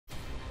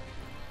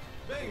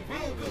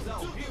Bem-vindos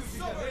ao Rio de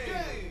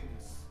Janeiro.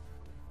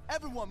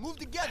 Everyone, move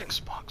together.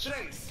 Xbox.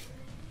 3,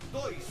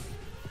 2,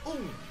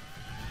 1.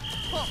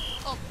 Pump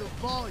up the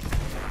volume.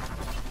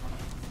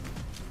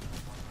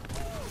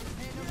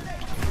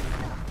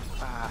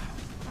 Ah.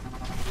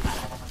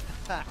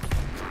 Ha.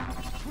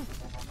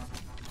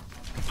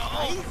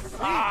 Oh.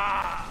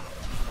 Ah.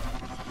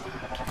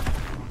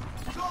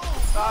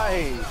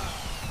 Nice.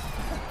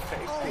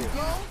 Thank you.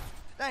 Go.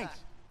 Thanks.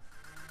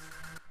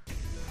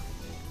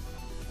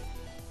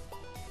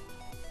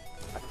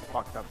 I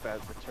fucked up that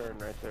return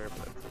right there,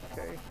 but it's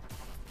okay.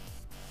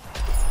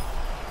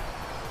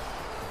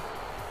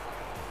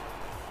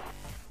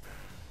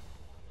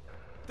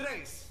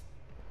 Três,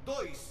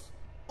 dois,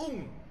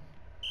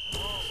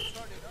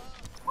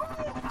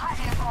 I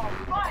am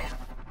on fire!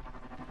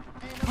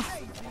 Ain't no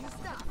way, Gene.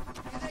 Stop.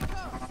 Here they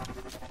come.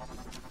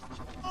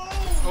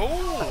 Oh!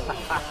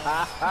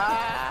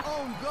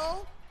 On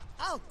go.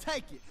 I'll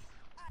take it.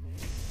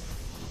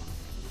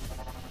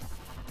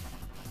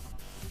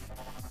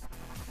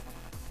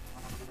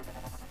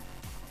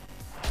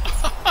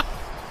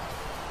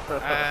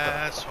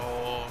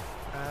 Asshole.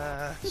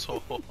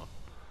 Asshole.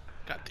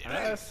 God damn it.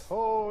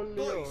 Asshole.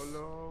 dois,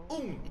 Yolo.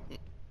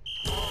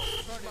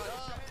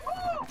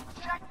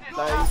 Check this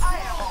Nice. out! I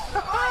am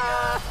on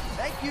fire!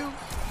 Thank you.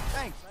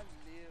 Thanks.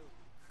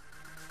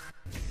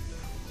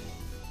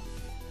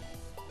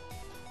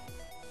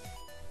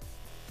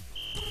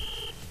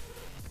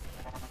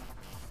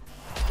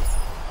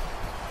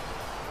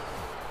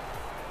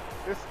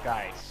 This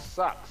guy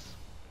sucks.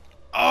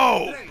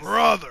 Oh,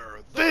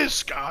 brother,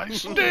 this guy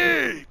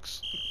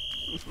stinks.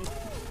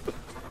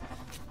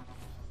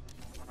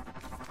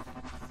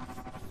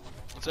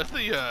 Is that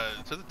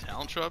the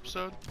talent show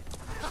episode?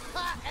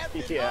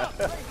 Yeah.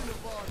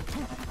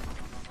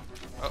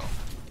 Oh.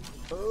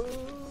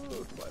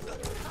 Oh, my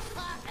bad.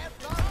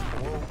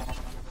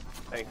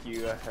 Thank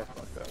you. I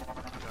fucked up. I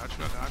got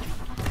you.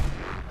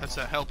 That's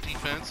a help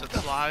defense. That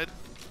slide.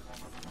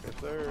 Yes,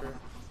 sir.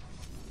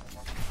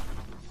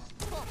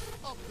 Pump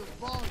up the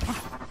volume.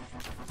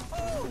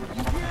 Oh,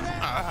 you hear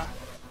that?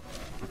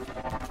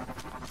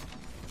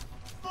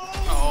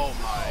 Oh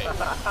my.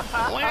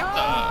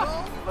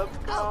 Atlanta. Let's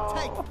go. I'll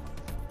take it.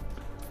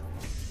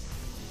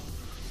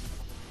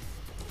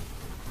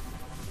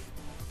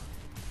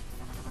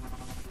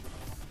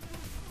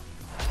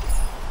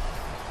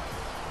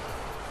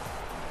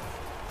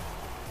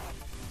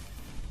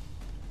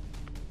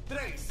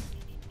 três,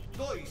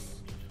 dois,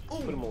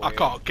 Put him away. I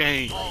call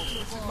game. Oh,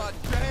 this is my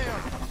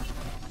jam.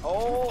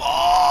 Oh.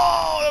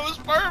 Oh, that was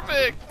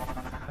perfect.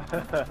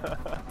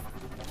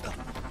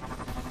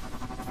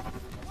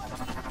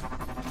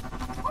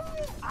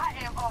 I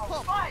am on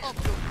Pump fire! up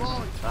the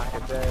volume. Knock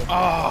it down.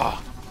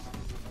 Oh.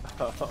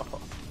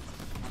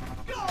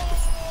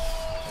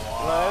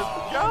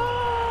 Let's go.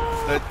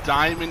 The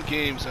Diamond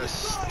Game's a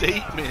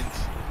statement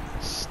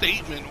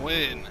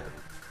win.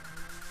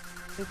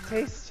 It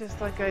tastes just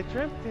like I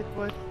dreamt it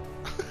would.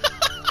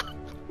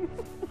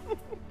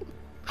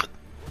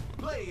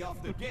 play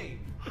of the game.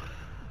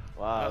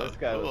 Wow, this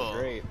guy was Cool.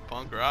 great.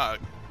 Punk rock.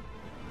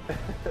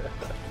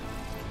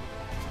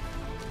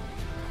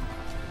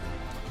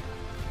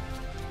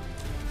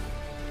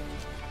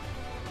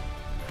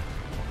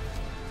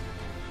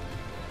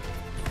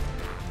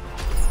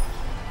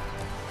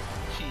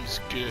 He's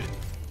good.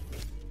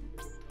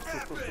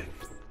 Epic.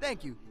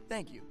 Thank you.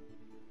 Thank you.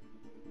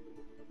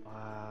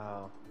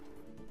 Wow.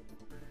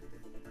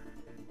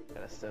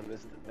 Gotta send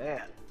this to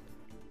Matt.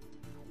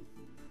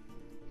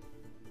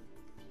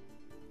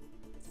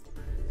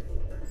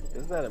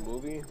 Isn't that a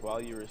movie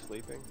while you were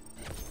sleeping?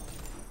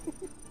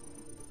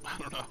 I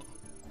don't know.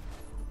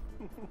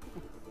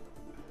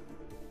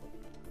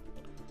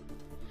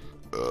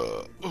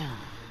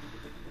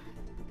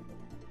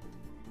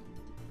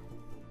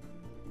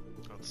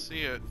 Let's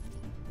see it.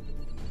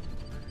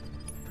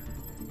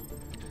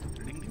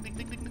 Ding, ding, ding,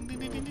 ding, ding, ding, ding,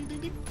 ding, ding, ding,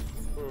 ding.